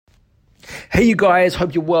Hey, you guys,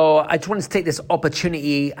 hope you're well. I just wanted to take this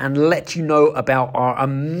opportunity and let you know about our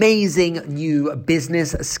amazing new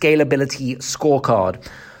business scalability scorecard.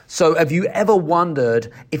 So have you ever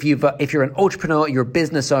wondered if you're an entrepreneur, you're a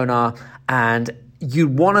business owner, and you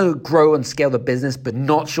want to grow and scale the business, but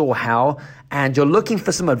not sure how, and you're looking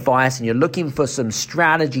for some advice and you're looking for some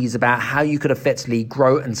strategies about how you could effectively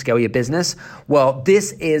grow and scale your business? Well,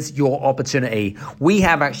 this is your opportunity. We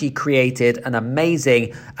have actually created an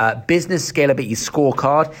amazing business scalability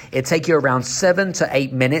scorecard. It'll take you around 7 to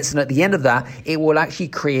 8 minutes. And at the end of that, it will actually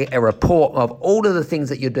create a report of all of the things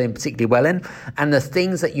that you're doing particularly well in and the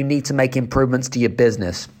things that you need to make improvements to your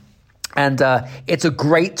business. And it's a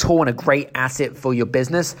great tool and a great asset for your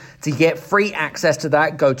business. To get free access to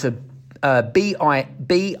that, go to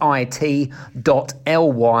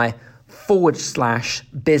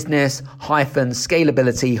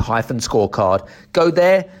bit.ly/business-scalability-scorecard. Go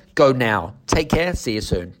there, go now. Take care, see you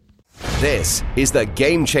soon. This is the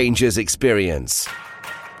Game Changers Experience.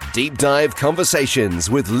 Deep dive conversations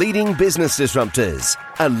with leading business disruptors,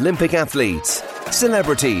 Olympic athletes,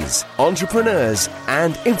 celebrities, entrepreneurs,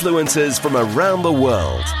 and influencers from around the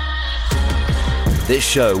world. This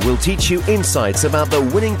show will teach you insights about the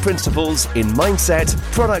winning principles in mindset,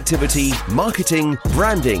 productivity, marketing,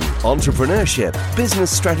 branding, entrepreneurship,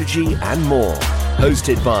 business strategy, and more.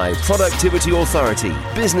 Hosted by Productivity Authority,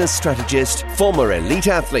 business strategist, former elite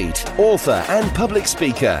athlete, author, and public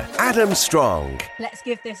speaker, Adam Strong. Let's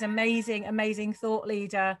give this amazing thought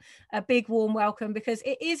leader a big warm welcome, because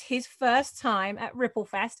it is his first time at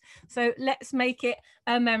Ripplefest. So let's make it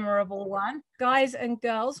a memorable one. Guys and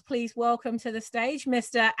girls, please welcome to the stage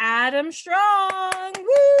Mr. Adam Strong.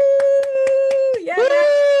 Woo! Yeah. Woo!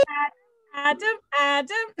 Adam.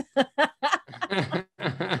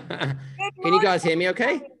 Can you guys hear me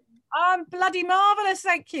okay? I'm bloody marvelous,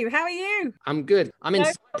 thank you. How are you? I'm good. I'm in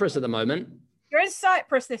Cyprus at the moment. You're in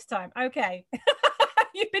Cyprus this time. Okay.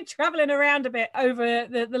 You've been traveling around a bit over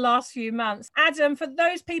the last few months. Adam, for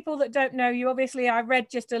those people that don't know you, obviously I read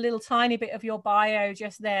just a little tiny bit of your bio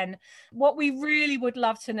just then. What we really would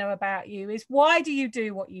love to know about you is, why do you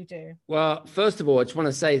do what you do? Well, first of all, I just want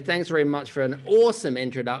to say thanks very much for an awesome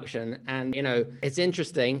introduction. And, it's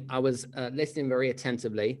interesting. I was listening very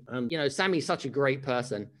attentively. Sammy's such a great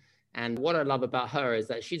person. And what I love about her is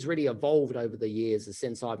that she's really evolved over the years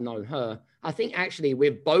since I've known her. I think actually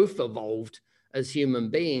we've both evolved as human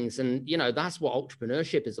beings. And, that's what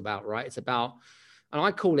entrepreneurship is about, right? It's about, and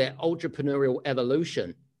I call it entrepreneurial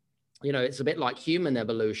evolution. It's a bit like human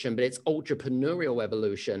evolution, but it's entrepreneurial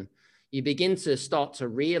evolution. You begin to start to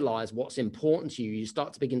realize what's important to you. You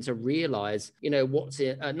start to begin to realize, what's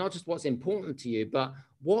not just what's important to you, but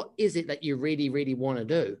what is it that you really, really want to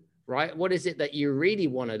do, right? What is it that you really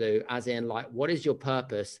want to do? As in, like, what is your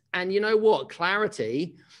purpose? And you know what?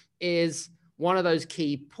 Clarity is one of those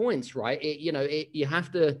key points, right? You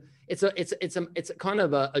have to, it's a kind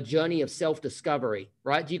of a journey of self-discovery,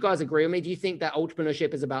 right? Do you guys agree with me? Do you think that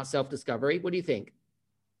entrepreneurship is about self-discovery? What do you think?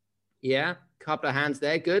 Yeah, couple of hands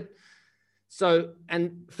there, good. So,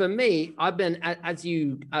 and for me, I've been, I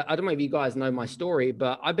don't know if you guys know my story,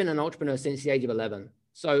 but I've been an entrepreneur since the age of 11.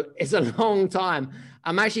 So it's a long time.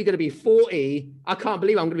 I'm actually going to be 40. I can't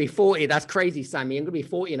believe I'm going to be 40. That's crazy, Sammy. I'm going to be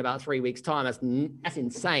 40 in about 3 weeks' time. That's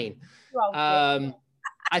insane. I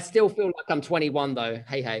still feel like I'm 21 though.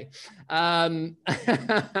 Hey.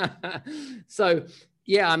 So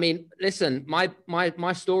yeah, I mean, listen, my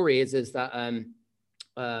story is that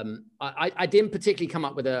I didn't particularly grow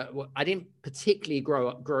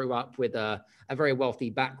up with a very wealthy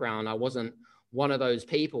background. I wasn't one of those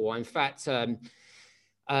people. In fact, when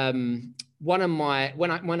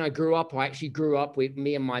I grew up, I actually grew up with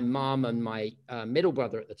me and my mom and my middle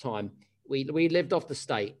brother at the time. We lived off the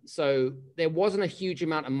state, so there wasn't a huge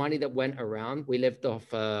amount of money that went around. We lived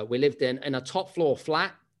in a top floor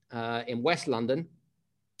flat in West London,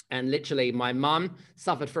 and literally my mom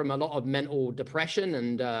suffered from a lot of mental depression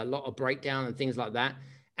and a lot of breakdown and things like that,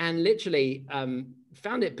 and literally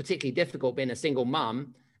found it particularly difficult being a single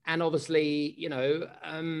mom. And obviously,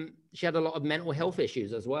 she had a lot of mental health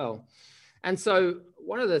issues as well. And so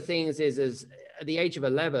one of the things is at the age of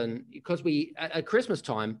 11, because at Christmas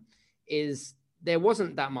time, there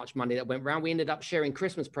wasn't that much money that went around. We ended up sharing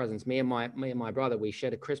Christmas presents. Me and my brother, we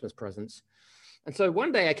shared a Christmas presents. And so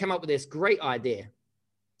one day I came up with this great idea.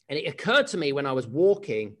 And it occurred to me when I was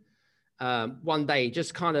walking one day,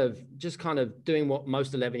 just kind of doing what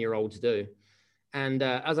most 11-year-olds do. And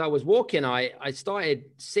as I was walking, I started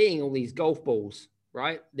seeing all these golf balls,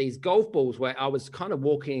 right? These golf balls where I was kind of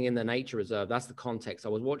walking in the nature reserve. That's the context. I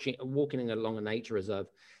was walking along a nature reserve,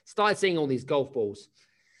 started seeing all these golf balls.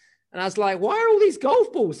 And I was like, why are all these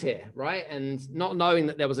golf balls here? Right. And not knowing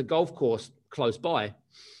that there was a golf course close by.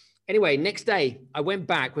 Anyway, next day I went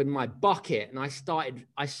back with my bucket and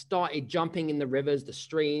I started jumping in the rivers, the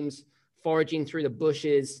streams, foraging through the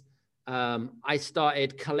bushes. I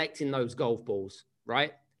started collecting those golf balls,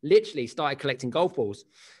 right? Literally started collecting golf balls.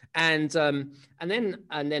 And then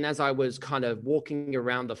as I was kind of walking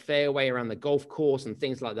around the fairway, around the golf course and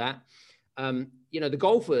things like that, the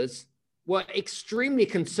golfers were extremely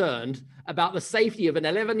concerned about the safety of an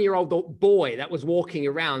 11-year-old boy that was walking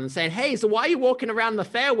around and saying, hey, so why are you walking around the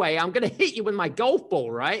fairway? I'm going to hit you with my golf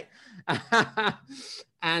ball, right?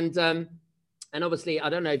 And obviously, I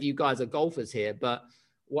don't know if you guys are golfers here, but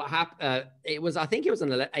what happened, I think it was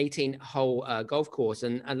an 18-hole golf course.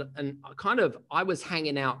 And I was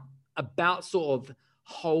hanging out about sort of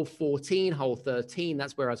hole 14, hole 13.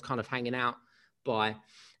 That's where I was kind of hanging out by.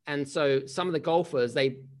 And so some of the golfers,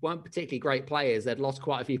 they weren't particularly great players. They'd lost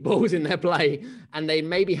quite a few balls in their play, and they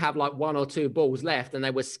maybe have like 1 or 2 balls left. And they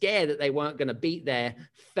were scared that they weren't going to beat their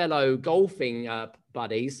fellow golfing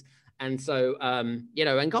buddies. And so,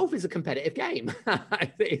 and golf is a competitive game,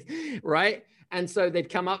 right? And so they'd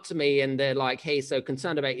come up to me and they're like, hey, so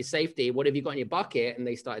concerned about your safety. What have you got in your bucket? And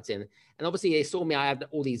they started saying, and obviously they saw me, I had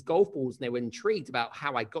all these golf balls, and they were intrigued about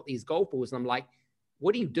how I got these golf balls. And I'm like,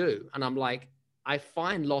 what do you do? And I'm like, I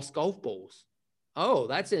find lost golf balls. Oh,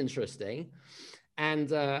 that's interesting. And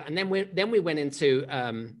then we went into,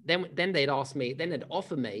 then they'd ask me, then they'd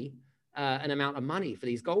offer me an amount of money for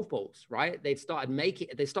these golf balls, right? They started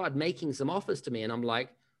making some offers to me. And I'm like,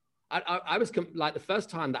 I was like, the first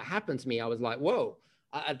time that happened to me, I was like, whoa,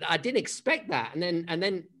 I didn't expect that. And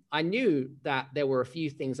then I knew that there were a few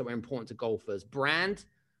things that were important to golfers. Brand,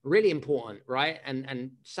 really important, right?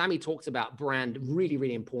 And Sammy talks about brand, really,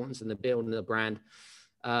 really importance in the building of the brand.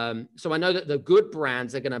 So I know that the good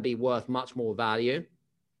brands are going to be worth much more value.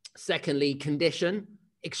 Secondly, condition,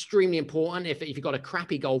 extremely important. If you've got a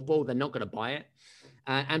crappy golf ball, they're not going to buy it.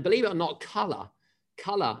 And believe it or not, color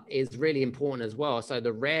is really important as well. So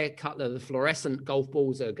the rare color, the fluorescent golf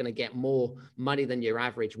balls are going to get more money than your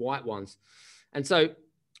average white ones. And so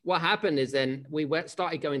what happened is then we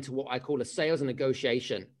started going to what I call a sales and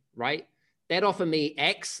negotiation, right? They'd offer me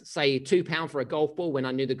X, say £2 for a golf ball when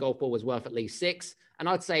I knew the golf ball was worth at least 6. And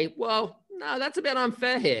I'd say, well, no, that's a bit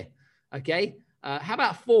unfair here. Okay. How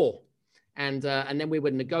about 4? And then we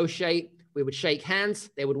would negotiate, we would shake hands.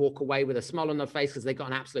 They would walk away with a smile on their face because they got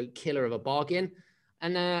an absolute killer of a bargain.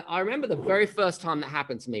 And I remember the very first time that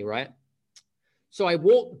happened to me, right? So I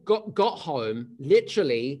got home,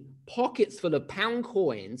 literally pockets full of pound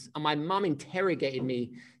coins, and my mum interrogated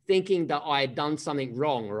me thinking that I had done something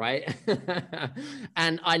wrong, right?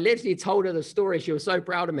 And I literally told her the story. She was so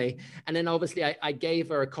proud of me. And then obviously I gave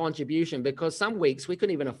her a contribution because some weeks we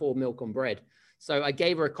couldn't even afford milk and bread. So I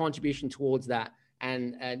gave her a contribution towards that.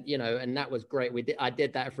 And that was great. I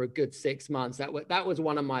did that for a good 6 months. That was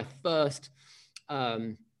one of my first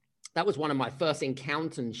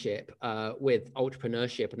encountership with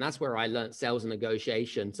entrepreneurship, and that's where I learned sales and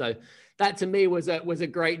negotiation. So that to me was a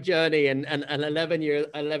great journey, and an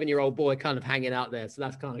 11-year-old boy kind of hanging out there. So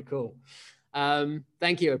that's kind of cool.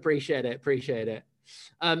 Thank you, appreciate it.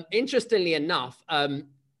 Interestingly enough,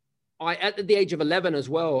 at the age of 11 as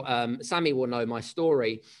well, Sammy will know my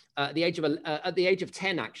story. At the age of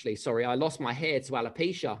 10, actually, I lost my hair to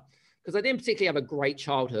alopecia because I didn't particularly have a great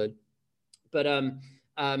childhood. But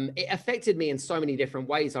it affected me in so many different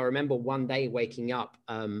ways. I remember one day waking up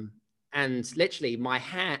and literally my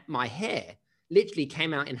hair literally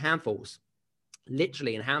came out in handfuls,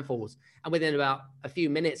 And within about a few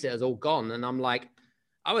minutes, it was all gone. And I'm like,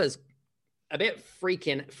 I was a bit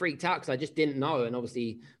freaked out because I just didn't know. And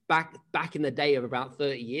obviously back in the day of about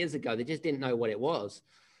 30 years ago, they just didn't know what it was.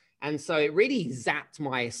 And so it really zapped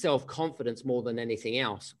my self-confidence more than anything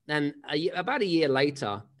else. And about a year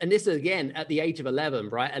later, and this is again at the age of 11,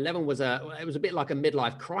 right? 11 was a bit like a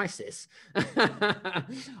midlife crisis.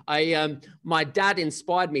 My dad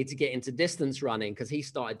inspired me to get into distance running because he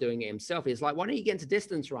started doing it himself. He's like, why don't you get into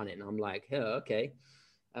distance running? And I'm like, oh, okay.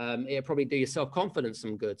 It'll probably do your self-confidence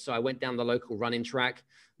some good. So I went down the local running track.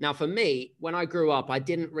 Now for me, when I grew up, I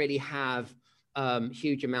didn't really have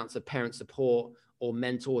huge amounts of parent support or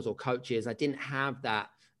mentors or coaches. I didn't have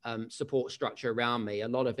that support structure around me. A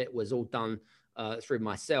lot of it was all done through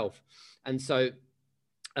myself. And so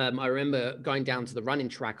I remember going down to the running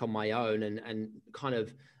track on my own and kind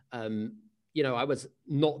of, I was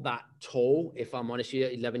not that tall, if I'm honest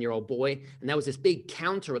with you, 11-year-old boy. And there was this big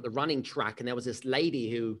counter at the running track. And there was this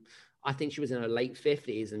lady who, I think she was in her late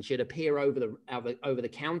 50s, and she'd appear over the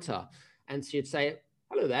counter and she'd say,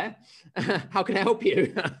 hello there. How can I help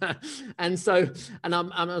you? And so,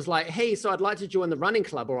 I was like, hey, so I'd like to join the running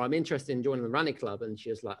club, or I'm interested in joining the running club. And she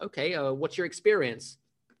was like, okay, what's your experience?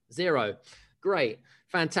 0. Great.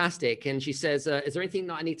 Fantastic. And she says, is there anything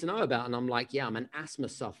that I need to know about? And I'm like, yeah, I'm an asthma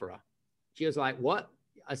sufferer. She was like, what?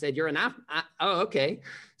 I said, you're an oh, okay.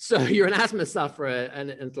 So you're an asthma sufferer. And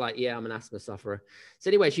it's like, yeah, I'm an asthma sufferer. So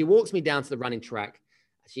anyway, she walks me down to the running track.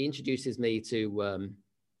 She introduces me to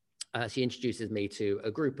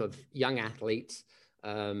a group of young athletes,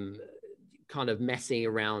 kind of messing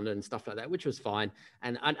around and stuff like that, which was fine.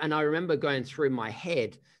 And I remember going through my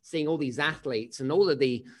head, seeing all these athletes and all of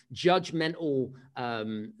the judgmental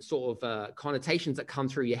connotations that come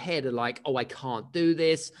through your head are like, oh, I can't do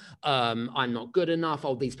this. I'm not good enough.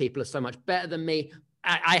 Oh, these people are so much better than me.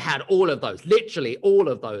 I had all of those, literally all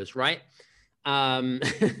of those, right? And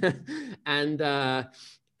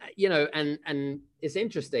it's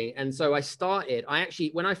interesting. And so when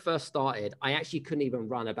I first started, I actually couldn't even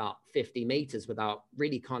run about 50 meters without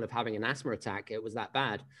really kind of having an asthma attack. It was that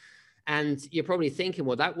bad. And you're probably thinking,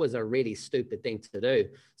 well, that was a really stupid thing to do.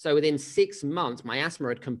 So within 6 months, my asthma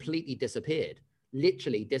had completely disappeared,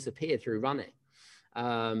 literally disappeared through running.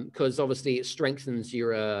 Because obviously it strengthens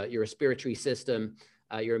your respiratory system,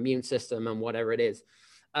 your immune system, and whatever it is.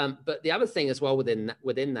 But the other thing as well within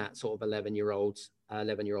that sort of 11-year-old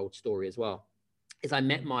story as well, is I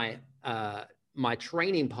met my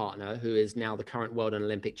training partner, who is now the current world and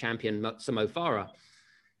Olympic champion, Mo Farah.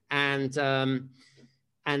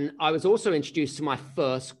 And I was also introduced to my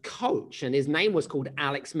first coach, and his name was called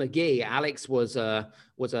Alex McGee. Alex was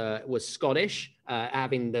Scottish,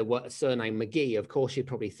 having the surname McGee. Of course, you'd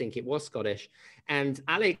probably think it was Scottish. And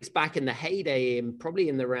Alex, back in the heyday, probably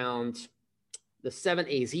in around the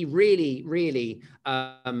 70s, he really, really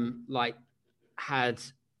had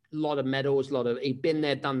a lot of medals, he'd been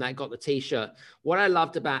there, done that, got the t-shirt. What I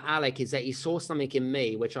loved about Alec is that he saw something in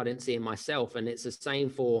me, which I didn't see in myself. And it's the same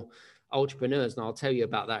for entrepreneurs. And I'll tell you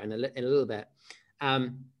about that in a little bit.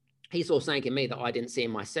 He saw something in me that I didn't see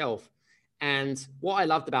in myself. And what I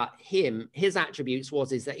loved about him, his attributes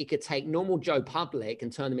is that he could take normal Joe Public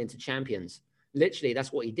and turn them into champions. Literally,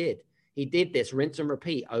 that's what he did. He did this rinse and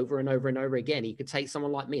repeat over and over and over again. He could take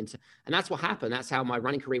someone like me. And that's what happened. That's how my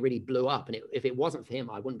running career really blew up. And if it wasn't for him,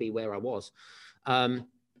 I wouldn't be where I was. And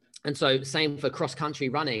so same for cross-country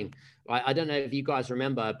running. Right? I don't know if you guys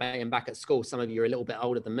remember being back at school. Some of you are a little bit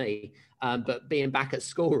older than me, but being back at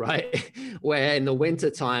school, right, where in the winter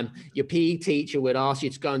time, your PE teacher would ask you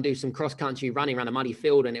to go and do some cross-country running around a muddy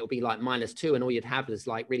field, and it would be like -2, and all you'd have is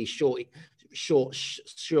like really short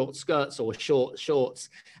skirts or short shorts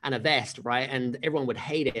and a vest, right? And everyone would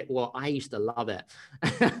hate it. Well, I used to love it.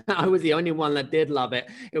 I was the only one that did love it.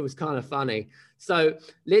 It was kind of funny. So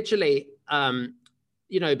literally,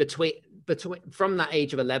 between from that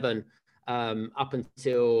age of 11 up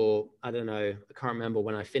until, I don't know, I can't remember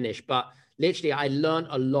when I finished, but literally I learned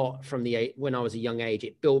a lot from when I was a young age.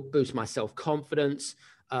 It boosted my self-confidence.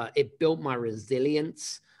 It built my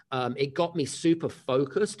resilience. It got me super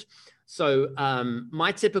focused. So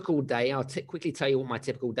my typical day, I'll quickly tell you what my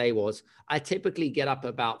typical day was. I typically get up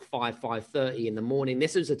about 5:30 in the morning.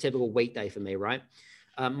 This is a typical weekday for me, right?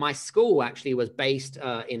 My school actually was based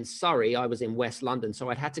in Surrey. I was in West London. So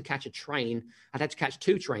I'd had to catch a train. I'd had to catch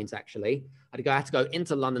 2 trains, actually. I had to go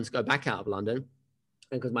into London to go back out of London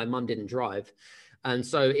because my mum didn't drive. And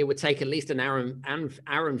so it would take at least an hour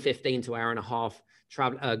and 15 to hour and a half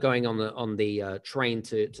travel, going on the train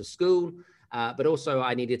to school. But also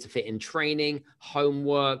I needed to fit in training,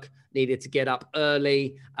 homework, needed to get up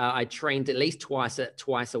early. I trained at least twice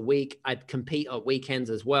a week. I'd compete at weekends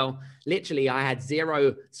as well. Literally, I had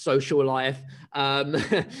 0 social life.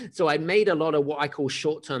 So I made a lot of what I call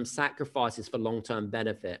short-term sacrifices for long-term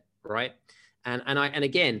benefit, right? And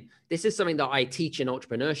again, this is something that I teach in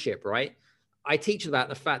entrepreneurship, right? I teach about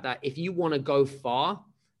the fact that if you want to go far,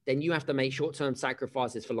 then you have to make short-term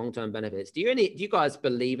sacrifices for long-term benefits. Do you guys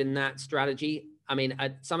believe in that strategy? I mean,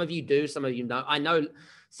 some of you do, some of you don't. I know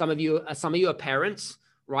some of you are parents,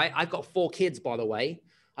 right? I've got 4 kids, by the way.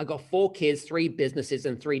 I've got 4 kids, 3 businesses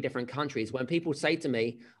in 3 different countries. When people say to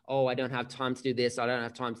me, oh, I don't have time to do this, I don't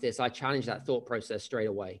have time to this, I challenge that thought process straight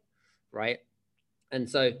away, right? And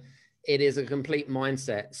so it is a complete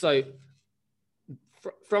mindset. So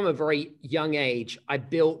from a very young age, I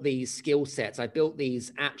built these skill sets, I built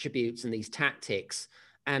these attributes and these tactics,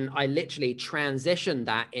 and I literally transitioned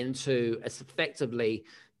that into effectively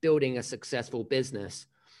building a successful business.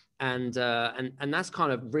 And that's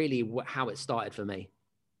kind of really how it started for me.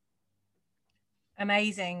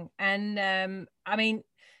 Amazing. And I mean,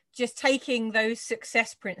 just taking those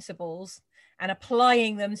success principles and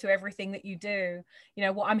applying them to everything that you do. You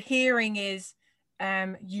know, what I'm hearing is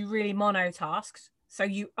you really monotasked. So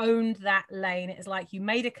you owned that lane. It's like you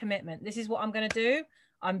made a commitment. This is what I'm going to do.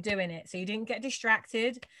 I'm doing it. So you didn't get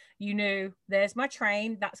distracted. You knew there's my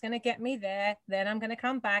train. That's going to get me there. Then I'm going to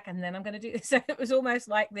come back and then I'm going to do this. So it was almost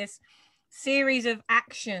like this series of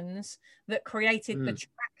actions that created the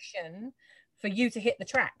traction for you to hit the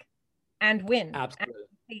track and win. Absolutely. And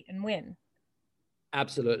compete and win.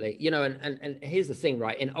 Absolutely. You know, and here's the thing,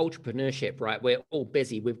 right? In entrepreneurship, right, we're all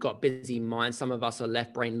busy. We've got busy minds. Some of us are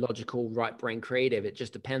left brain logical, right brain creative. It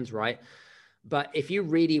just depends, right? But if you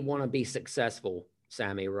really want to be successful,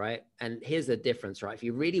 Sammy, right? And here's the difference, right? If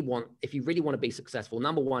you really want to be successful,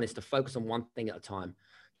 number one is to focus on one thing at a time.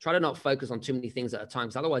 Try to not focus on too many things at a time.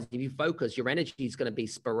 Because otherwise, if you focus, your energy is going to be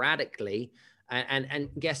sporadically. And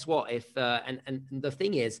guess what? If and the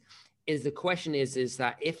thing is the question is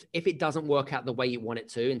that if it doesn't work out the way you want it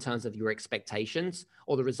to in terms of your expectations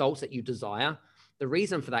or the results that you desire, the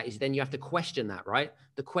reason for that is then you have to question that, right?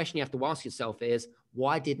 The question you have to ask yourself is,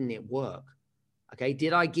 why didn't it work? Okay,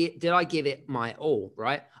 did I give it my all,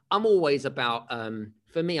 right? I'm always about,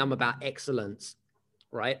 for me, I'm about excellence,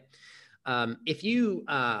 right? If you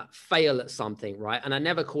fail at something, right? And I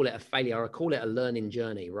never call it a failure, I call it a learning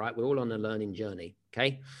journey, right? We're all on a learning journey,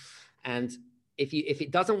 okay? And if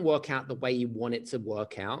it doesn't work out the way you want it to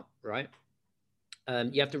work out, right?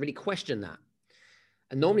 You have to really question that.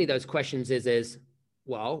 And normally those questions is,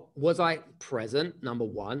 well, was I present? Number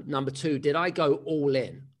one. Number two, did I go all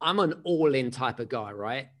in? I'm an all in type of guy,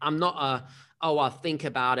 right? I'm not I'll think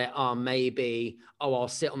about it. Maybe, I'll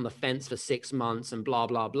sit on the fence for 6 months and blah,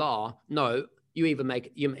 blah, blah. No,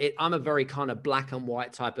 I'm a very kind of black and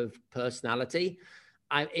white type of personality.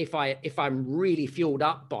 If I'm really fueled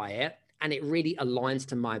up by it, and it really aligns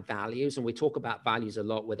to my values, and we talk about values a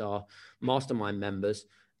lot with our mastermind members,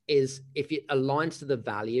 is if it aligns to the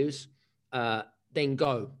values, then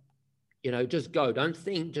go, just go. Don't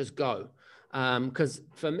think, just go. Because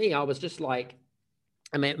for me, I was just like,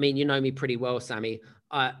 I mean, you know me pretty well, Sammy.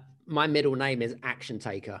 My middle name is Action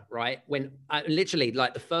Taker, right? When I literally,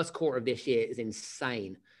 like, the first quarter of this year is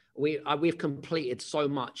insane. We've completed so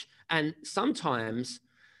much. And sometimes,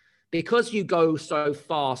 because you go so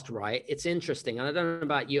fast, right? It's interesting. And I don't know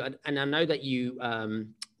about you, and I know that you,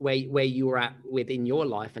 where you're at within your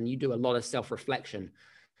life, and you do a lot of self-reflection.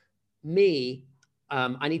 Me,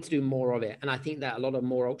 I need to do more of it. And I think that a lot of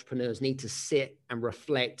more entrepreneurs need to sit and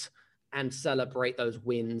reflect and celebrate those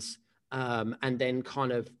wins. And then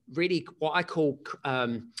kind of really what I call,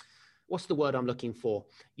 what's the word I'm looking for?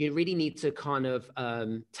 You really need to kind of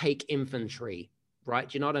take inventory, right?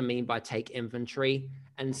 Do you know what I mean by take inventory?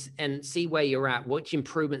 And see where you're at, which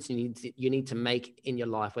improvements you need to make in your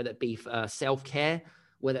life, whether it be self-care,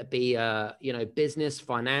 whether it be business,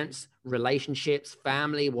 finance, relationships,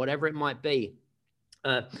 family, whatever it might be.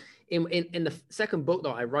 In the second book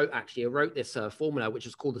that I wrote, actually, I wrote this formula, which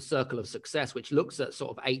is called the Circle of Success, which looks at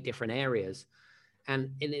sort of 8 different areas.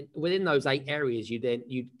 And within those 8 areas,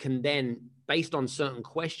 you can then, based on certain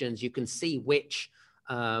questions, you can see which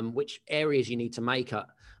areas you need to make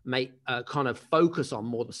kind of focus on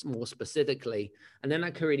more specifically, and then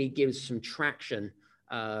that really gives some traction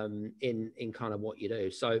in kind of what you do.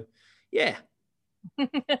 So, yeah.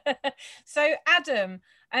 So, Adam,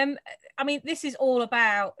 I mean,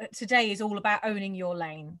 today is all about owning your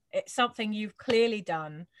lane. It's something you've clearly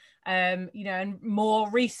done, and more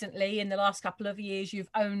recently, in the last couple of years, you've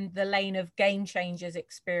owned the lane of Game Changers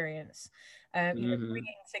experience. Bringing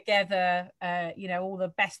together, all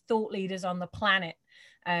the best thought leaders on the planet,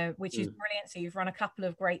 which is brilliant. So you've run a couple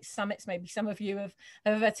of great summits. Maybe some of you have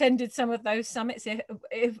attended some of those summits.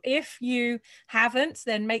 If you haven't,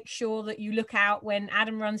 then make sure that you look out when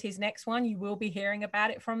Adam runs his next one. You will be hearing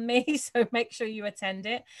about it from me. So make sure you attend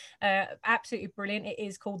it. Absolutely brilliant. It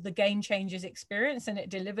is called the Game Changers Experience, and it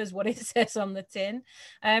delivers what it says on the tin.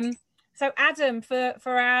 So Adam, for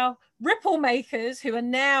our ripple makers who are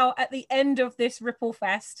now at the end of this Ripple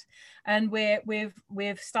Fest, and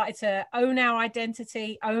we've started to own our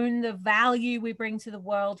identity, own the value we bring to the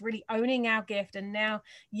world, really owning our gift. And now,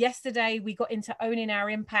 yesterday we got into owning our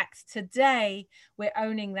impact. Today we're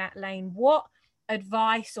owning that lane. What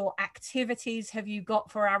advice or activities have you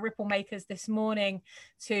got for our ripple makers this morning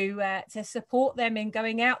to support them in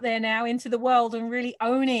going out there now into the world and really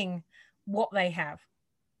owning what they have?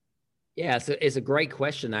 Yeah, so it's a great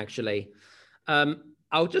question, actually.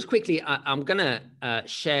 I'll just quickly, I'm going to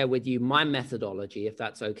share with you my methodology, if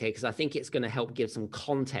that's okay, because I think it's going to help give some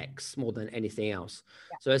context more than anything else.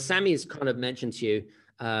 Yeah. So as Sammy has kind of mentioned to you,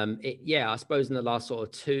 I suppose in the last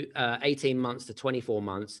sort of 18 months to 24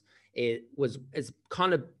 months, it's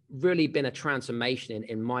kind of really been a transformation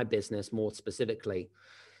in my business more specifically.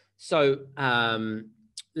 So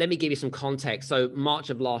let me give you some context. So March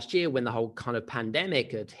of last year, when the whole kind of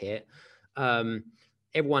pandemic had hit,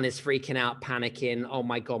 everyone is freaking out, panicking. Oh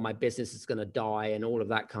my God, my business is going to die and all of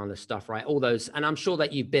that kind of stuff, right? All those, and I'm sure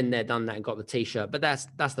that you've been there, done that and got the t-shirt, but that's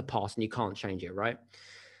the past and you can't change it, right?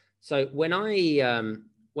 So when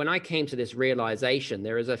I came to this realization,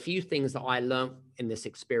 there is a few things that I learned in this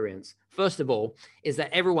experience. First of all, is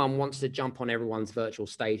that everyone wants to jump on everyone's virtual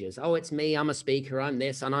stages. Oh, it's me, I'm a speaker, I'm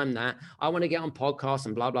this and I'm that. I want to get on podcasts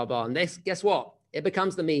and blah, blah, blah. And this, guess what? It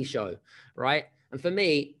becomes the me show, right? And for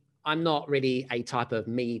me, I'm not really a type of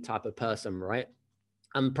me type of person, right?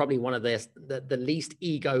 I'm probably one of the least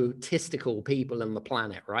egotistical people on the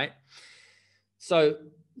planet, right? So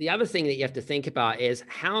the other thing that you have to think about is,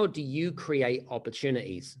 how do you create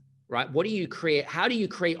opportunities, right? What do you create? How do you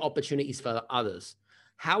create opportunities for others?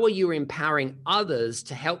 How are you empowering others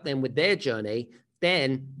to help them with their journey?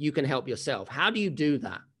 Then you can help yourself. How do you do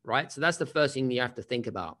that, right? So that's the first thing you have to think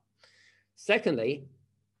about. Secondly,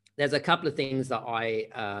 there's a couple of things that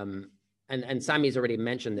and Sammy's already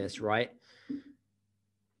mentioned this, right?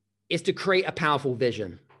 Is to create a powerful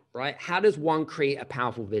vision, right? How does one create a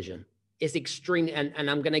powerful vision? It's extreme.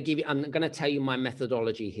 And I'm going to tell you my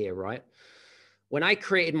methodology here, right? When I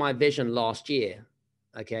created my vision last year,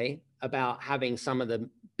 okay, about having some of the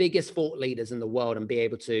biggest thought leaders in the world and be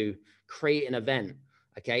able to create an event,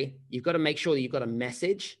 okay, you've got to make sure that you've got a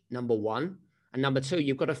message, number one. And number two,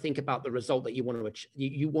 you've got to think about the result that you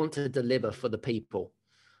want to deliver for the people.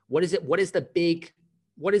 What is it? What is the big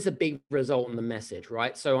result in the message,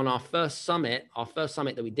 right? So on our first summit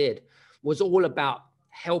that we did was all about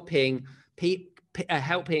helping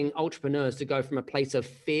entrepreneurs to go from a place of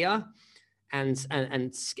fear and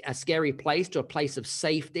a scary place to a place of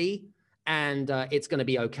safety, and it's going to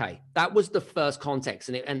be okay. That was the first context,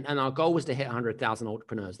 and our goal was to hit 100,000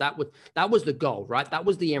 entrepreneurs. That was the goal, right? That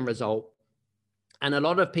was the end result. And a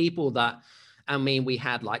lot of people we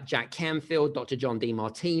had like Jack Canfield, Dr. John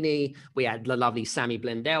DeMartini, we had the lovely Sammy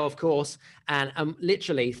Blundell, of course, and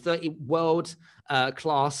literally 30 world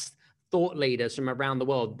class thought leaders from around the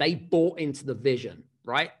world. They bought into the vision,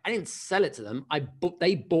 right? I didn't sell it to them.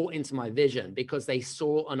 They bought into my vision because they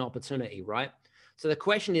saw an opportunity, right? So the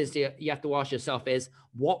question is, you have to ask yourself is,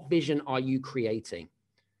 what vision are you creating?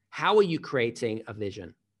 How are you creating a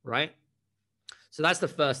vision, right? So that's the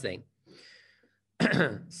first thing.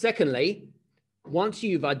 Secondly, once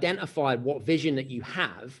you've identified what vision that you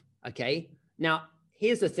have, okay, now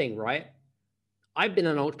here's the thing, right? I've been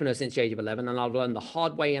an entrepreneur since the age of 11, and I've learned the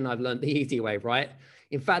hard way and I've learned the easy way, right?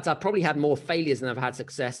 In fact, I've probably had more failures than I've had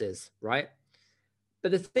successes, right?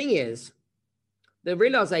 But the thing is, the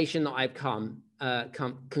realization that I've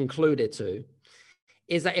concluded to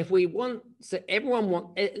is that if we want, so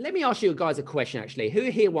everyone let me ask you guys a question actually. Who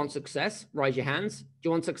here wants success? Raise your hands. Do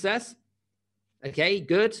you want success? Okay,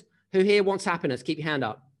 good. Who here wants happiness? Keep your hand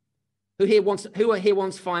up. Who here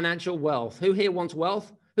wants financial wealth? Who here wants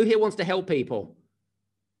wealth? Who here wants to help people?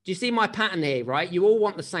 Do you see my pattern here, right? You all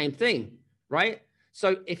want the same thing, right?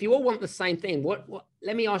 So if you all want the same thing,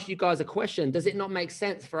 let me ask you guys a question. Does it not make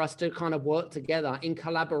sense for us to kind of work together in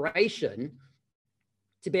collaboration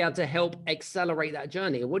to be able to help accelerate that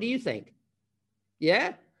journey? What do you think?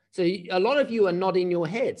 Yeah? So a lot of you are nodding your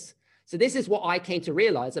heads. So this is what I came to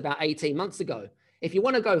realize about 18 months ago. If you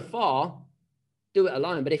want to go far, do it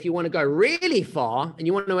alone. But if you want to go really far and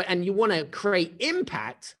you want to create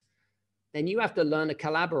impact, then you have to learn to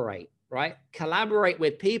collaborate, right? Collaborate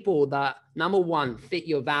with people that, number one, fit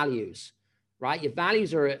your values, right? Your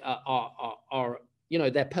values are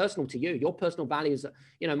they're personal to you. Your personal values,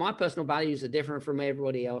 my personal values are different from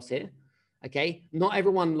everybody else here. Okay. Not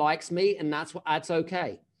everyone likes me, and that's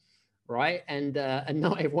okay. Right. And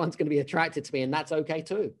not everyone's going to be attracted to me, and that's okay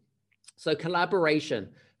too. So collaboration,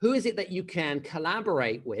 who is it that you can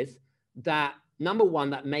collaborate with that, number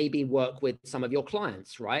one, that maybe work with some of your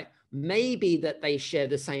clients, right? Maybe that they share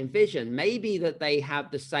the same vision, maybe that they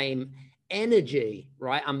have the same energy,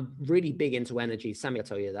 right? I'm really big into energy. Sammy, I'll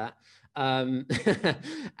tell you that.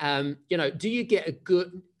 Do you get a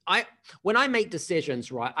good, when I make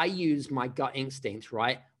decisions, right, I use my gut instinct,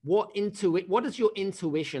 right? What does your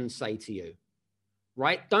intuition say to you?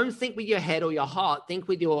 Right? Don't think with your head or your heart, think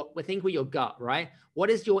with your gut, right? What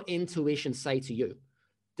does your intuition say to you?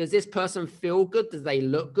 Does this person feel good? Do they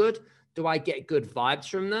look good? Do I get good vibes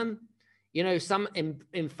from them?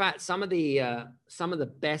 In fact, some of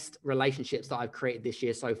the best relationships that I've created this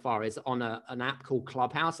year so far is on an app called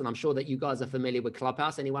Clubhouse. And I'm sure that you guys are familiar with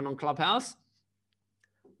Clubhouse. Anyone on Clubhouse?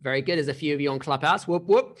 Very good. There's a few of you on Clubhouse. Whoop,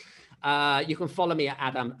 whoop. You can follow me at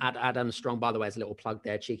Adam Strong, by the way, as a little plug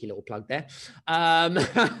there, cheeky little plug there.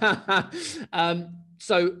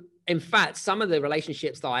 So in fact, some of the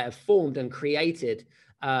relationships that I have formed and created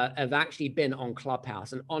have actually been on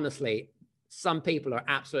Clubhouse. And honestly, some people are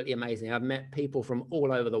absolutely amazing. I've met people from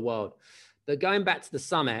all over the world. But going back to the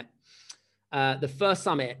summit, the first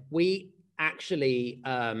summit, we actually,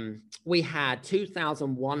 we had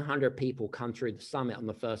 2,100 people come through the summit on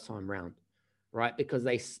the first time round, right? Because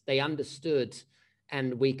they understood,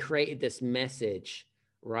 and we created this message,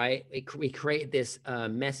 right? We created this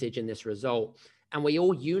message and this result, and we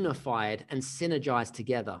all unified and synergized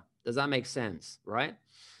together. Does that make sense, right?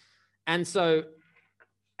 And so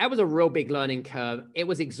that was a real big learning curve. It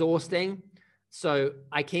was exhausting. So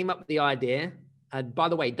I came up with the idea. By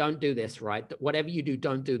the way, don't do this, right? Whatever you do,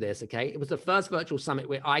 don't do this, okay? It was the first virtual summit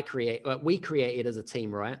where we created as a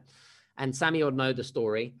team, right? And Sammy will know the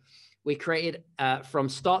story. We created from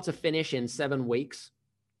start to finish in 7 weeks.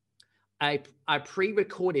 I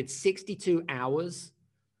pre-recorded 62 hours,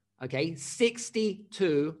 okay?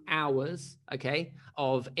 62 hours, okay,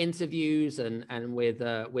 of interviews and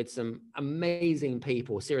with some amazing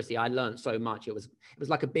people. Seriously, I learned so much. It was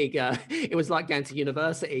like a big, it was like going to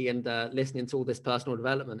university and listening to all this personal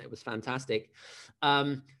development. It was fantastic.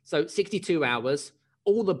 So 62 hours,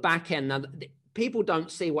 all the back end. Now, people don't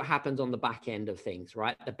see what happens on the back end of things,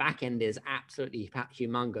 right? The back end is absolutely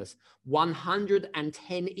humongous.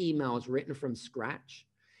 110 emails written from scratch,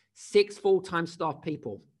 6 full-time staff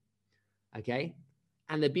people, okay?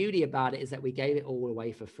 And the beauty about it is that we gave it all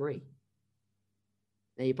away for free.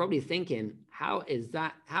 Now you're probably thinking, how is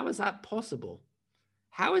that possible?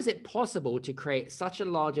 How is it possible to create such a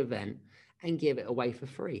large event and give it away for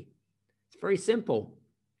free? It's very simple.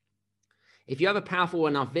 If you have a powerful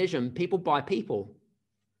enough vision, people buy people.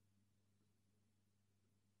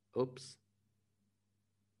 Oops.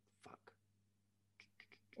 Fuck.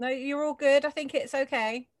 No, you're all good. I think it's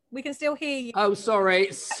okay. We can still hear you. Oh,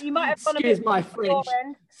 sorry. You might have gone Excuse my French.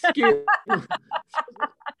 Excuse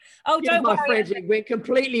don't my worry. French. It went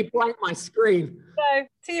completely blank my screen. So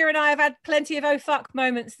Tia and I have had plenty of oh fuck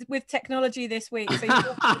moments with technology this week. So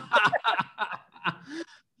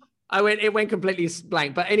it went completely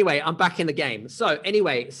blank. But anyway, I'm back in the game. So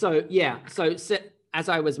anyway, so as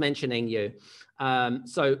I was mentioning you,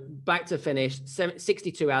 so back to finish,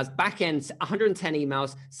 62 hours, back end, 110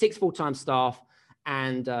 emails, 6 full-time staff,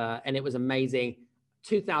 and it was amazing.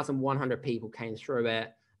 2,100 people came through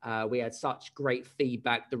it. We had such great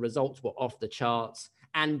feedback. The results were off the charts.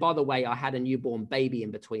 And by the way, I had a newborn baby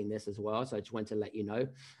in between this as well. So I just wanted to let you know.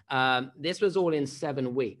 This was all in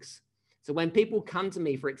 7 weeks. So when people come to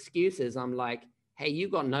me for excuses, I'm like, hey, you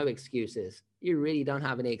got no excuses. You really don't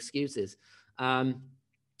have any excuses. Then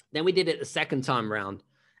we did it the second time round.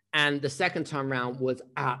 And the second time round was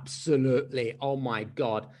absolutely, oh my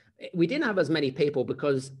God. We didn't have as many people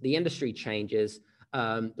because the industry changes,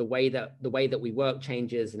 the way that we work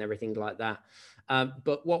changes and everything like that.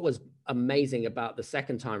 But what was amazing about the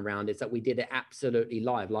second time round is that we did it absolutely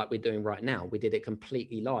live, like we're doing right now. We did it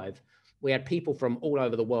completely live. We had people from all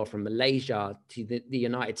over the world, from Malaysia to the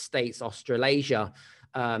United States, Australasia,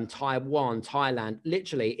 Taiwan, Thailand.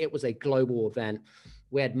 Literally, it was a global event.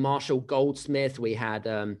 We had Marshall Goldsmith. We had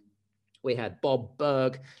Bob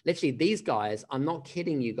Berg. Literally, these guys, I'm not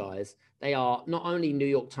kidding you guys. They are not only New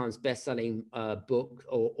York Times bestselling book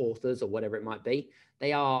or authors or whatever it might be.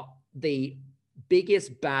 They are the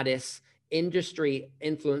biggest, baddest industry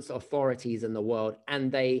influence authorities in the world.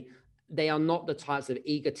 And they are not the types of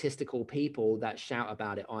egotistical people that shout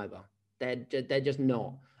about it either. They're just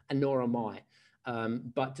not, and nor am I.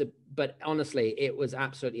 But honestly, it was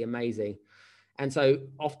absolutely amazing. And so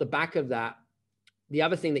off the back of that, the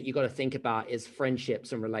other thing that you got to think about is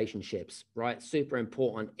friendships and relationships, right? Super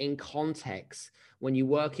important in context. When you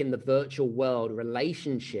work in the virtual world,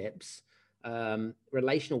 relationships,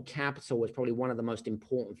 relational capital is probably one of the most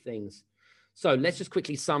important things. So let's just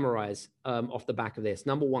quickly summarize off the back of this.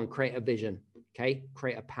 Number 1, create a vision, okay?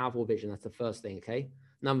 Create a powerful vision. That's the first thing, okay?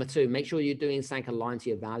 Number 2, make sure you're doing something aligned to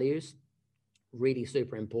your values. Really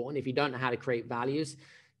super important. If you don't know how to create values,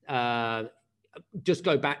 just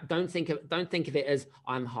go back. Don't think of it as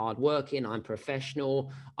I'm hardworking, I'm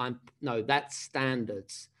professional. No, that's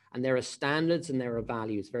standards. And there are standards and there are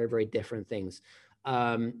values, very, very different things.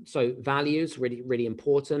 So values, really, really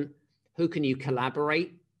important. Who can you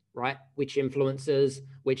collaborate, right? Which influencers,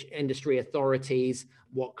 which industry authorities,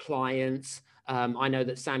 what clients. I know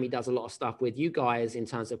that Sammy does a lot of stuff with you guys in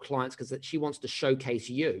terms of clients because she wants to showcase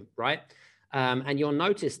you, right? And you'll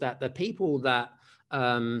notice that the people that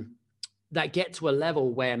get to a level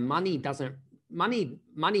where money doesn't money,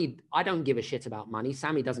 I don't give a shit about money.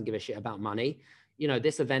 Sammy doesn't give a shit about money. You know,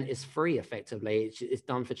 this event is free effectively. It's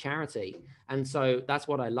done for charity. And so that's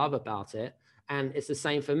what I love about it. And it's the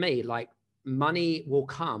same for me. Like, money will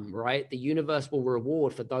come, right? The universe will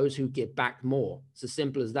reward for those who give back more. It's as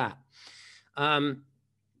simple as that.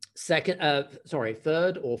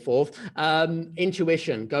 Third or fourth,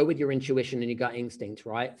 intuition. Go with your intuition and your gut instinct,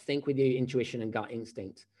 right? Think with your intuition and gut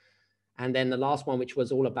instinct. And then the last one, which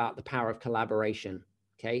was all about the power of collaboration.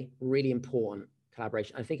 Okay, really important,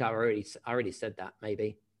 collaboration. I think I already said that,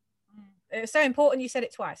 maybe. It's so important you said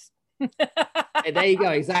it twice. There you go,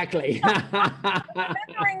 exactly.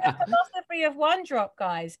 Remembering the philosophy of one drop,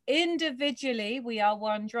 guys. Individually, we are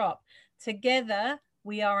one drop. Together,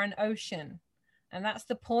 we are an ocean. And that's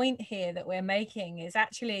the point here that we're making, is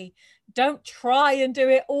actually don't try and do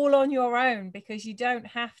it all on your own, because you don't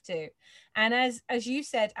have to. And as you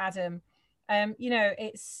said, Adam, you know,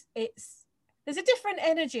 it's there's a different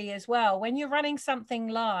energy as well when you're running something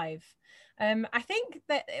live. I think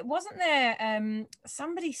that wasn't there,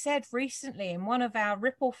 somebody said recently in one of our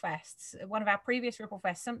Ripple Fests, one of our previous Ripple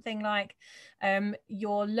Fests, something like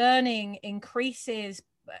your learning increases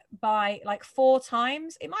by like 4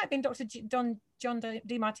 times. It might have been Dr. John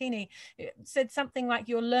Demartini said something like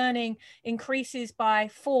your learning increases by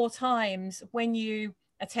 4 times when you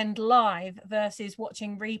attend live versus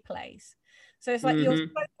watching replays. So it's like you're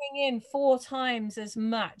soaking in 4 times as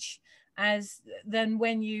much than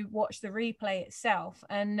when you watch the replay itself.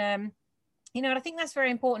 And you know, and I think that's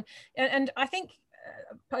very important. And I think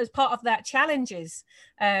as part of that challenges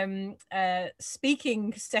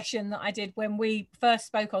speaking session that I did when we first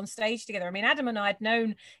spoke on stage together. I mean, Adam and I had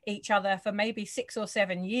known each other for maybe 6 or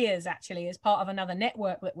 7 years, actually, as part of another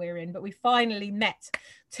network that we're in, but we finally met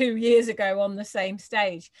 2 years ago on the same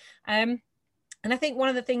stage. And I think one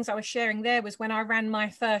of the things I was sharing there was when I ran my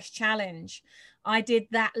first challenge, I did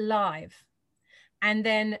that live. And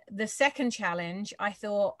then the second challenge, I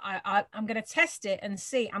thought I'm going to test it and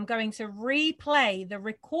see. I'm going to replay the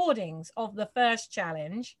recordings of the first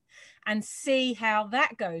challenge and see how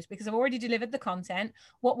that goes, because I've already delivered the content.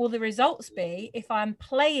 What will the results be if I'm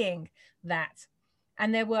playing that?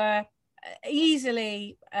 And there were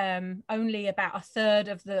easily only about a third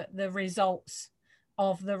of the results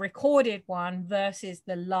of the recorded one versus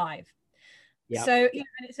the live. Yep. So, you know,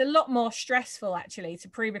 and it's a lot more stressful actually to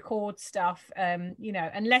pre-record stuff, you know,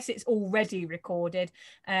 unless it's already recorded.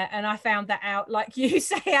 And I found that out, like you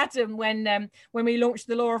say, Adam, when we launched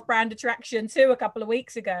the Law of Brand Attraction 2 a couple of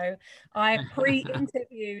weeks ago. I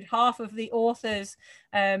pre-interviewed half of the authors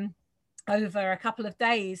over a couple of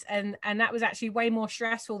days, and that was actually way more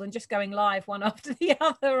stressful than just going live one after the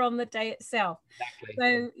other on the day itself. Exactly.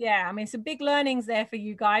 So yeah, I mean, some big learnings there for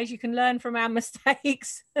you guys. You can learn from our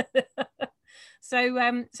mistakes.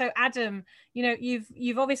 So Adam, you know,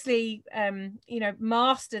 you've obviously you know,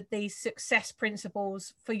 mastered these success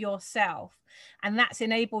principles for yourself, and that's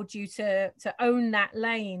enabled you to own that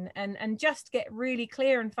lane and just get really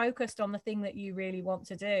clear and focused on the thing that you really want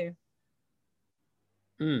to do.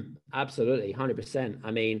 Absolutely, 100%.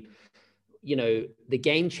 I mean, you know, the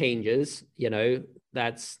Game Changers, you know,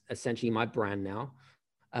 that's essentially my brand now.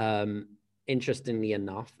 Interestingly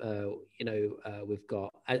enough, you know, we've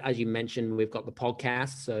got, as you mentioned, we've got the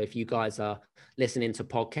podcast. So if you guys are listening to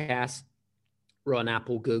podcasts, we're on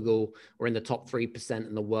Apple, Google, we're in the top 3%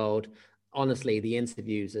 in the world. Honestly, the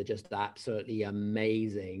interviews are just absolutely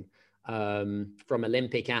amazing. From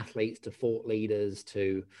Olympic athletes to thought leaders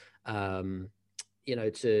to, you know,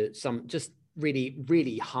 to some just really,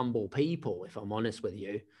 really humble people, if I'm honest with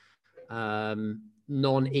you,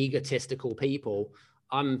 non-egotistical people.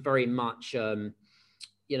 I'm very much, you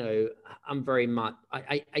know, I'm very much,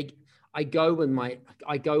 I go with my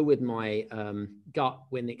gut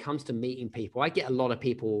when it comes to meeting people. I get a lot of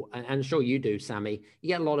people, and I'm sure you do, Sammy, you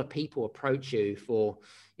get a lot of people approach you for,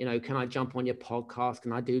 you know, can I jump on your podcast?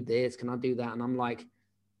 Can I do this? Can I do that? And I'm like,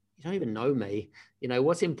 you don't even know me. You know,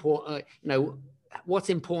 what's important, you know, what's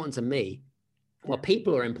important to me? Well,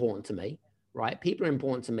 people are important to me, right? People are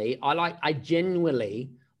important to me. I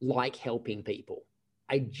genuinely like helping people.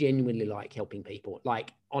 I genuinely like helping people.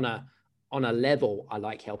 Like on a level, I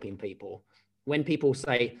like helping people. When people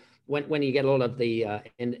say, when you get a lot of the,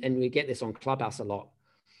 and we get this on Clubhouse a lot,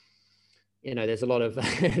 you know, there's a lot of,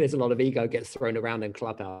 there's a lot of ego gets thrown around in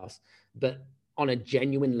Clubhouse, but on a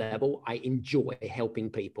genuine level, I enjoy helping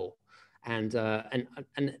people. And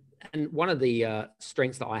one of the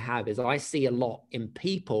strengths that I have is I see a lot in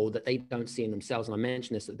people that they don't see in themselves. And I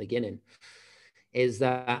mentioned this at the beginning, is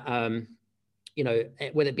that, you know,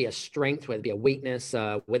 whether it be a strength, whether it be a weakness,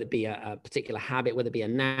 whether it be a particular habit, whether it be a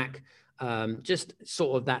knack, just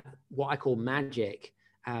sort of that, what I call magic.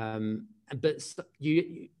 But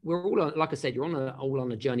we're all on, like I said, you're all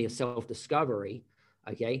on a journey of self-discovery.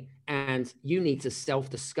 Okay. And you need to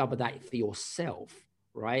self-discover that for yourself,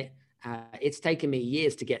 right? It's taken me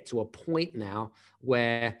years to get to a point now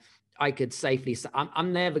where I could safely,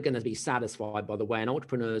 I'm never going to be satisfied, by the way, and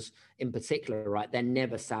entrepreneurs in particular, right? They're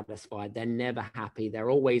never satisfied. They're never happy. They're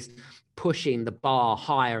always pushing the bar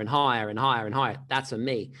higher and higher and higher and higher. That's for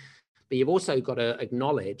me. But you've also got to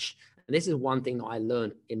acknowledge, and this is one thing that I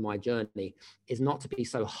learned in my journey, is not to be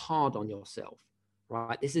so hard on yourself,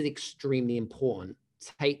 right? This is extremely important.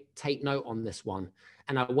 Take note on this one.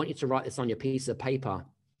 And I want you to write this on your piece of paper.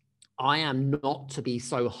 I am not to be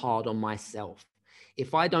so hard on myself.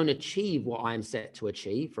 If I don't achieve what I'm set to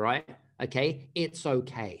achieve, right? Okay, it's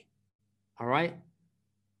okay. All right?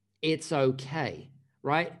 It's okay,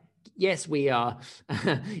 right? Yes, we are.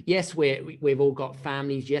 Yes, we've all got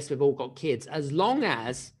families. Yes, we've all got kids. As long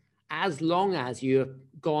as you've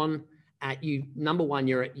gone at number one,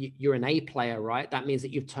 you're an A player, right? That means that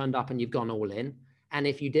you've turned up and you've gone all in. And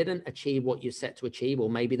if you didn't achieve what you set to achieve, or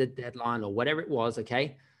maybe the deadline or whatever it was,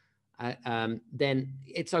 okay, then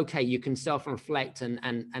it's okay. You can self-reflect,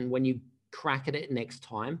 and when you crack at it next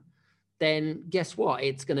time, then guess what?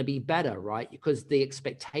 It's going to be better, right? Because the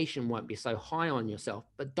expectation won't be so high on yourself.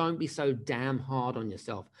 But don't be so damn hard on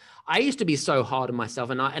yourself. I used to be so hard on myself,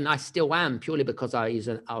 and I still am, purely because I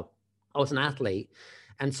was an athlete.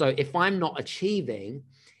 And so if I'm not achieving,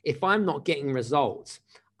 if I'm not getting results,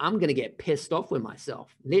 I'm going to get pissed off with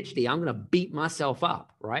myself. Literally, I'm going to beat myself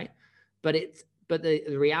up, right? But the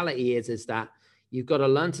reality is that you've got to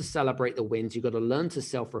learn to celebrate the wins. You've got to learn to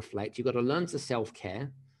self-reflect. You've got to learn to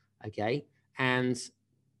self-care, okay? And,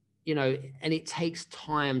 and it takes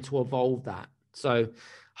time to evolve that. So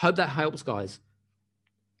hope that helps, guys.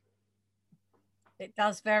 It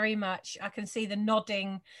does very much. I can see the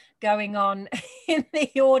nodding going on in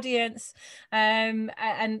the audience. And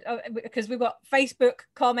because we've got Facebook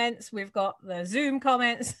comments, we've got the Zoom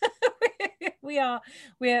comments. we are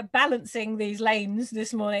balancing these lanes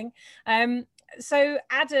this morning. So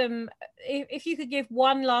Adam, if you could give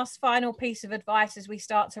one last final piece of advice as we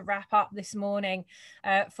start to wrap up this morning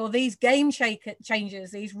for these game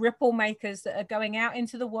changers, these ripple makers that are going out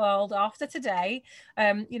into the world after today.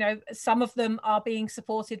 Some of them are being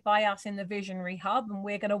supported by us in the Visionary Hub, and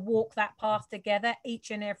we're going to walk that path together each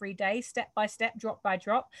and every day, step by step, drop by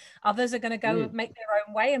drop. Others are going to go make their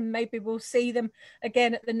own way, and maybe we'll see them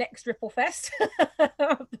again at the next Ripple Fest.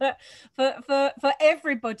 But for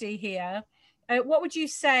everybody here, what would you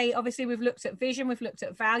say? Obviously, we've looked at vision, we've looked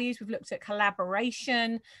at values, we've looked at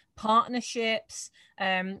collaboration, partnerships,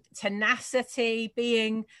 tenacity,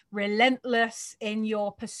 being relentless in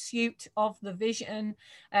your pursuit of the vision,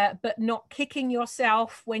 but not kicking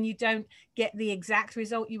yourself when you don't get the exact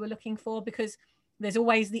result you were looking for, because there's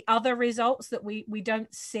always the other results that we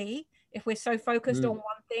don't see. If we're so focused on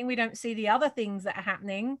one thing, we don't see the other things that are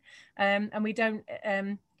happening, and we don't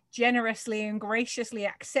generously and graciously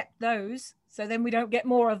accept those. So then we don't get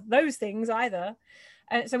more of those things either.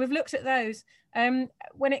 So we've looked at those.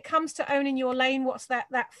 When it comes to owning your lane, what's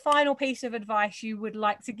that final piece of advice you would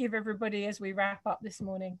like to give everybody as we wrap up this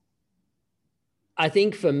morning? I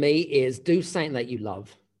think for me is do something that you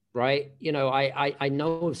love, right? I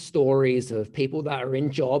know of stories of people that are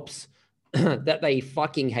in jobs that they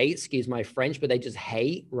fucking hate, excuse my French, but they just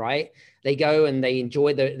hate, right? They go and they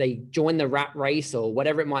join the rat race or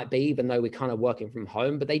whatever it might be, even though we're kind of working from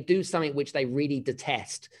home, but they do something which they really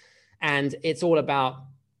detest. And it's all about,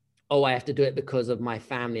 oh, I have to do it because of my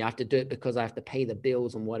family. I have to do it because I have to pay the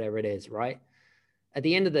bills and whatever it is, right? At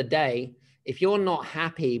the end of the day, if you're not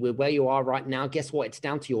happy with where you are right now, guess what? It's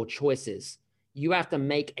down to your choices. You have to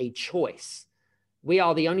make a choice. We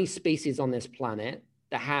are the only species on this planet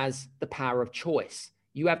that has the power of choice.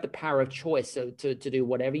 You have the power of choice to do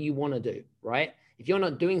whatever you want to do, right? If you're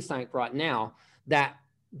not doing something right now,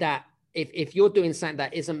 if you're doing something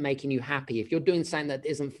that isn't making you happy, if you're doing something that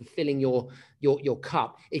isn't fulfilling your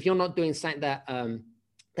cup, if you're not doing something that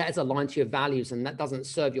is aligned to your values and that doesn't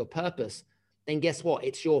serve your purpose, then guess what?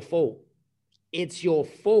 It's your fault. It's your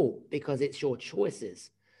fault because it's your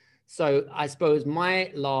choices. So I suppose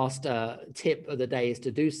my last tip of the day is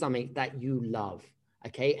to do something that you love.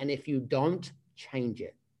 Okay. And if you don't, change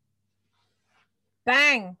it.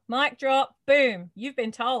 Bang, mic drop, boom, you've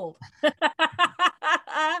been told.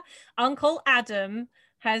 Uncle Adam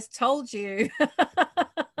has told you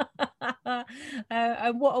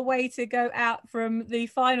And what a way to go out from the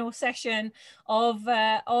final session of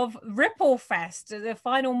Ripple Fest, the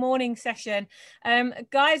final morning session.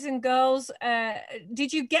 Guys and girls,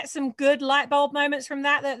 did you get some good light bulb moments from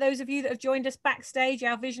that? Those of you that have joined us backstage,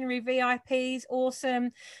 our visionary VIPs,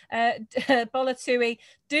 awesome. Bolatui,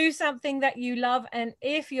 do something that you love, and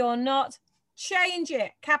if you're not, change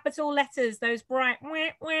it. Capital letters, those bright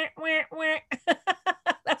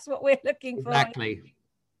that's what we're looking for. Exactly.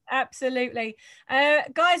 Absolutely.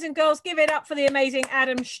 Guys and girls, give it up for the amazing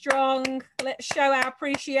Adam Strong. Let's show our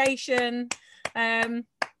appreciation.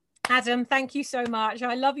 Adam, thank you so much.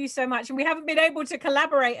 I love you so much. And we haven't been able to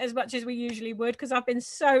collaborate as much as we usually would because I've been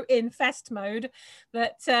so in fest mode.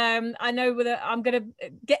 But I know that I'm going to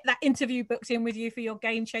get that interview booked in with you for your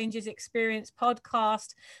Game Changers Experience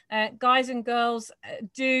podcast. Guys and girls,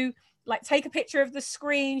 do take a picture of the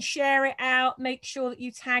screen, share it out, make sure that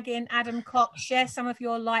you tag in Adam Cox, share some of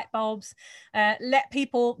your light bulbs, let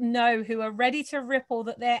people know who are ready to ripple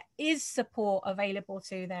that there is support available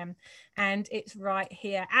to them, and it's right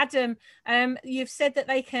here. Adam, you've said that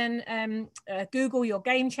they can Google your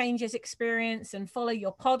Game Changers Experience and follow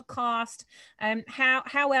your podcast.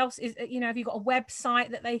 How else is, have you got a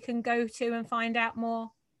website that they can go to and find out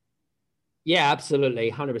more? Yeah,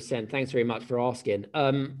 absolutely. 100%. Thanks very much for asking.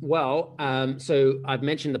 So I've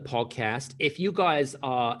mentioned the podcast. If you guys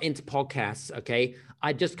are into podcasts, okay,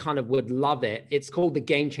 I just kind of would love it. It's called the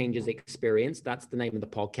Game Changers Experience. That's the name of the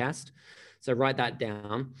podcast. So write that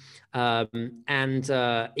down.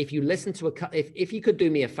 If you listen to if you could do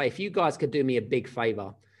me a favor, if you guys could do me a big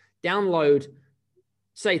favor, download,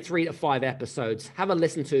 say 3 to 5 episodes, have a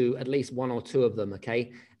listen to at least 1 or 2 of them,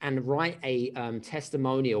 okay? And write a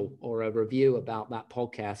testimonial or a review about that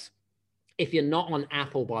podcast. If you're not on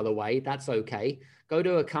Apple, by the way, that's okay. Go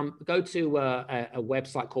to a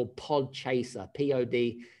website called Podchaser,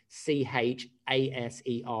 Podchaser,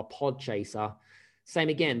 Podchaser. Same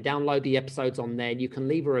again, download the episodes on there. You can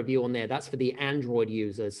leave a review on there. That's for the Android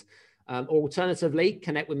users. Alternatively,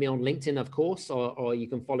 connect with me on LinkedIn, of course, or you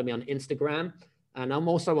can follow me on Instagram. And I'm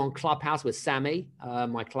also on Clubhouse with Sammy.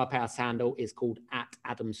 My Clubhouse handle is called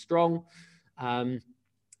 @AdamStrong. And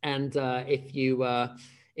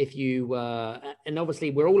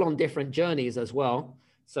obviously we're all on different journeys as well.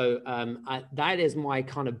 So that is my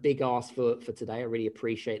kind of big ask for today. I really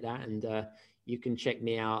appreciate that. And you can check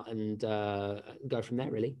me out and go from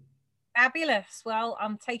there, really. Fabulous. Well,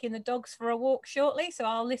 I'm taking the dogs for a walk shortly, so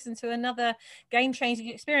I'll listen to another game-changing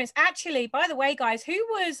experience. Actually, by the way, guys, who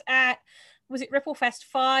was it Ripple Fest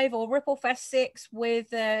 5 or Ripple Fest 6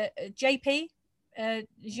 with JP,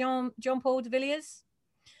 Jean-Paul de Villiers?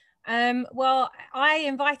 Well, I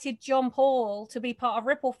invited John Paul to be part of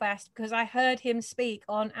Ripple Fest because I heard him speak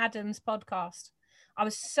on Adam's podcast. I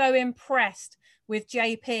was so impressed with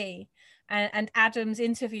JP and Adam's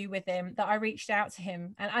interview with him that I reached out to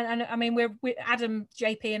him. And I mean, Adam,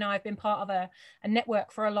 JP and I have been part of a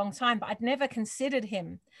network for a long time, but I'd never considered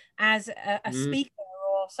him as a speaker,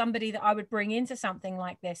 somebody that I would bring into something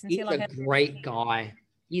like this. He's a great guy.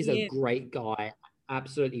 He's a great guy.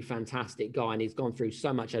 Absolutely fantastic guy. And he's gone through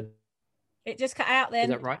so much. It just cut out then.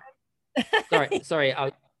 Is that right? Sorry.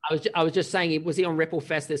 I was just saying, was he on Ripple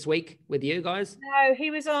Fest this week with you guys? No, he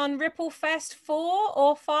was on Ripple Fest 4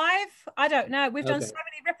 or 5. I don't know. We've done so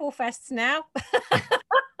many Ripple Fests now.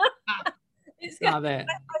 I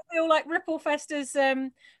feel like Ripple Fest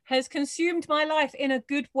has consumed my life in a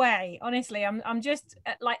good way. Honestly, I'm just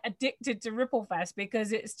addicted to Ripple Fest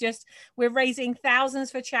because it's just, we're raising thousands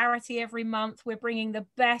for charity every month. We're bringing the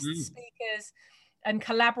best speakers and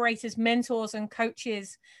collaborators, mentors and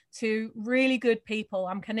coaches to really good people.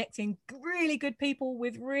 I'm connecting really good people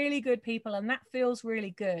with really good people, and that feels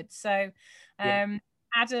really good. So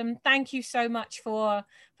Adam, thank you so much for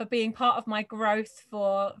being part of my growth,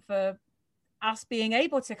 for us being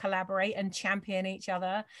able to collaborate and champion each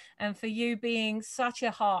other, and for you being such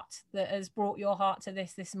a heart that has brought your heart to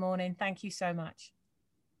this morning. Thank you so much.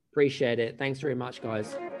 Appreciate it. Thanks very much,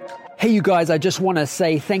 guys. Hey, you guys, I just want to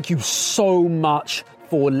say thank you so much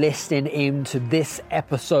for listening in to this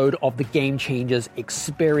episode of the Game Changers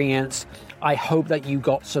Experience. I hope that you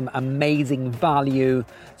got some amazing value,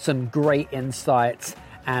 some great insights,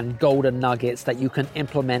 and golden nuggets that you can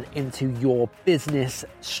implement into your business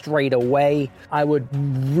straight away. I would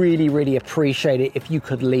really, really appreciate it if you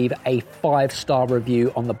could leave a 5-star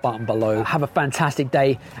review on the button below. Have a fantastic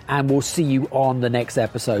day, and we'll see you on the next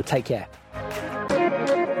episode. Take care.